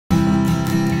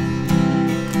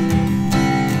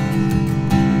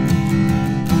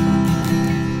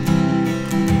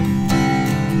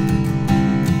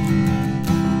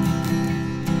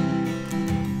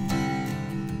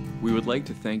like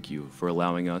to thank you for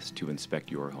allowing us to inspect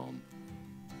your home.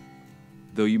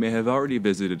 Though you may have already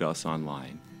visited us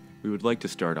online, we would like to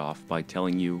start off by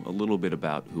telling you a little bit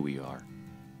about who we are.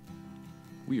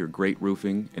 We are Great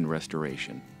Roofing and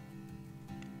Restoration.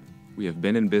 We have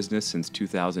been in business since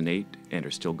 2008 and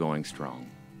are still going strong.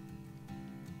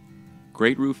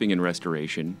 Great Roofing and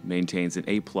Restoration maintains an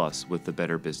A+ with the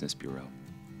Better Business Bureau.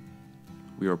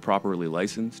 We are properly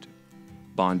licensed,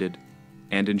 bonded,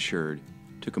 and insured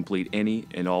to complete any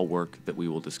and all work that we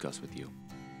will discuss with you.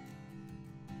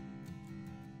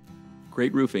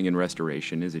 Great Roofing and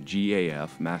Restoration is a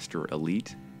GAF Master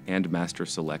Elite and Master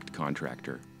Select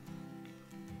contractor.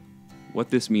 What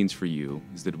this means for you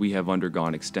is that we have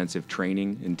undergone extensive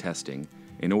training and testing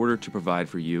in order to provide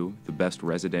for you the best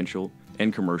residential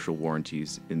and commercial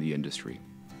warranties in the industry.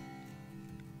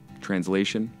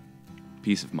 Translation: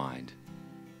 peace of mind.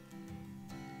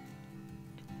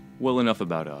 Well, enough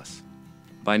about us.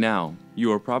 By now,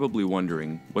 you are probably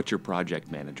wondering what your project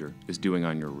manager is doing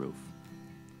on your roof.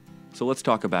 So let's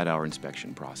talk about our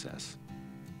inspection process.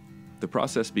 The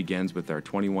process begins with our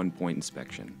 21-point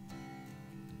inspection.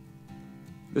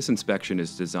 This inspection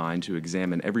is designed to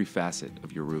examine every facet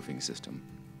of your roofing system.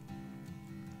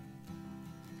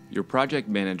 Your project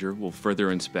manager will further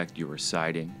inspect your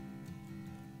siding,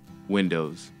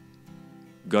 windows,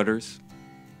 gutters,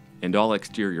 and all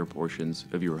exterior portions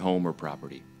of your home or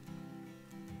property.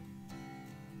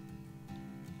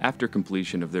 After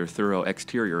completion of their thorough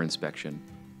exterior inspection,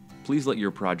 please let your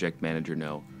project manager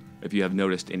know if you have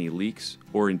noticed any leaks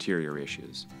or interior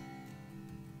issues.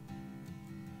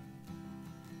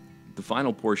 The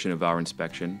final portion of our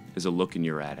inspection is a look in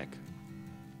your attic.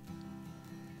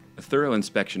 A thorough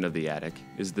inspection of the attic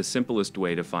is the simplest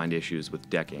way to find issues with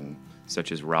decking,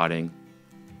 such as rotting,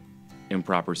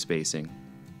 improper spacing,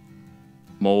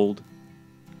 mold,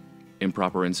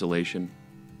 improper insulation,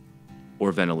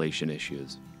 or ventilation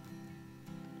issues.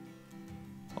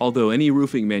 Although any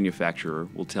roofing manufacturer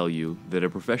will tell you that a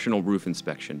professional roof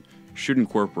inspection should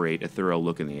incorporate a thorough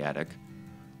look in the attic,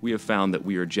 we have found that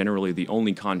we are generally the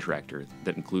only contractor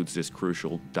that includes this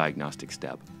crucial diagnostic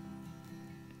step.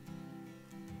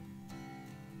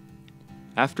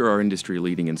 After our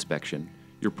industry-leading inspection,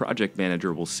 your project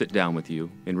manager will sit down with you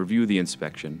and review the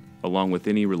inspection along with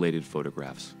any related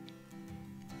photographs.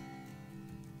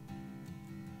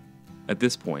 At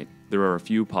this point, there are a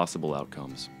few possible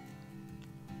outcomes.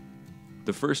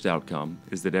 The first outcome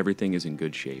is that everything is in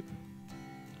good shape.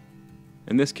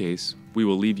 In this case, we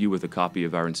will leave you with a copy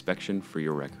of our inspection for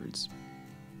your records.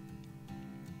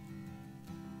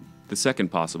 The second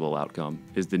possible outcome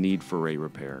is the need for a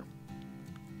repair.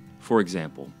 For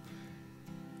example,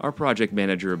 our project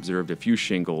manager observed a few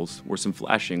shingles where some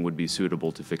flashing would be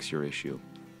suitable to fix your issue.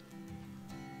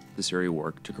 Necessary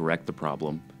work to correct the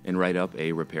problem and write up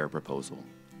a repair proposal.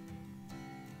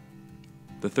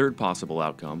 The third possible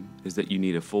outcome is that you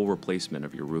need a full replacement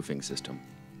of your roofing system.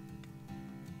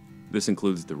 This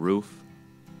includes the roof,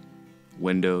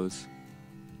 windows,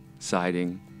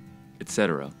 siding,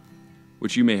 etc.,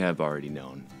 which you may have already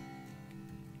known.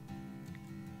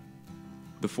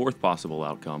 The fourth possible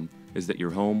outcome is that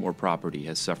your home or property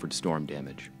has suffered storm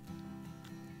damage.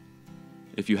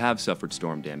 If you have suffered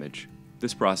storm damage,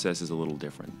 this process is a little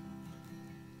different.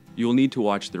 You will need to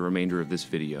watch the remainder of this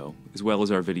video, as well as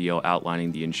our video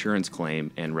outlining the insurance claim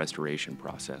and restoration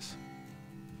process.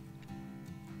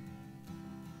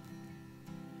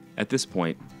 At this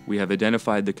point, we have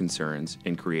identified the concerns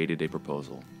and created a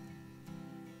proposal.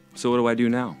 So what do I do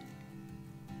now?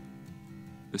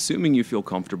 Assuming you feel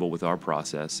comfortable with our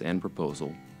process and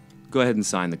proposal, go ahead and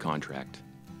sign the contract.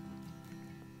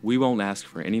 We won't ask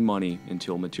for any money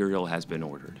until material has been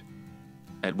ordered,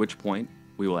 at which point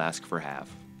we will ask for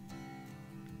half.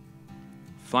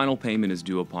 Final payment is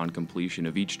due upon completion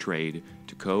of each trade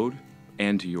to code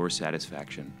and to your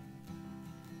satisfaction.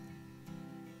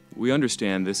 We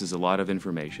understand this is a lot of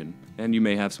information and you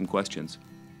may have some questions.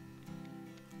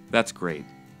 That's great.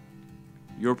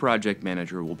 Your project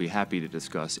manager will be happy to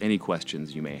discuss any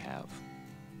questions you may have.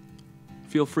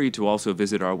 Feel free to also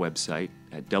visit our website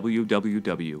at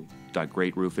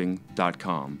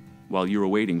www.greatroofing.com while you're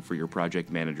waiting for your project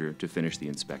manager to finish the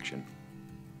inspection.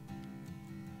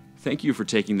 Thank you for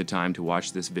taking the time to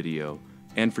watch this video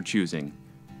and for choosing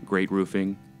Great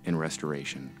Roofing and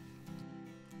Restoration.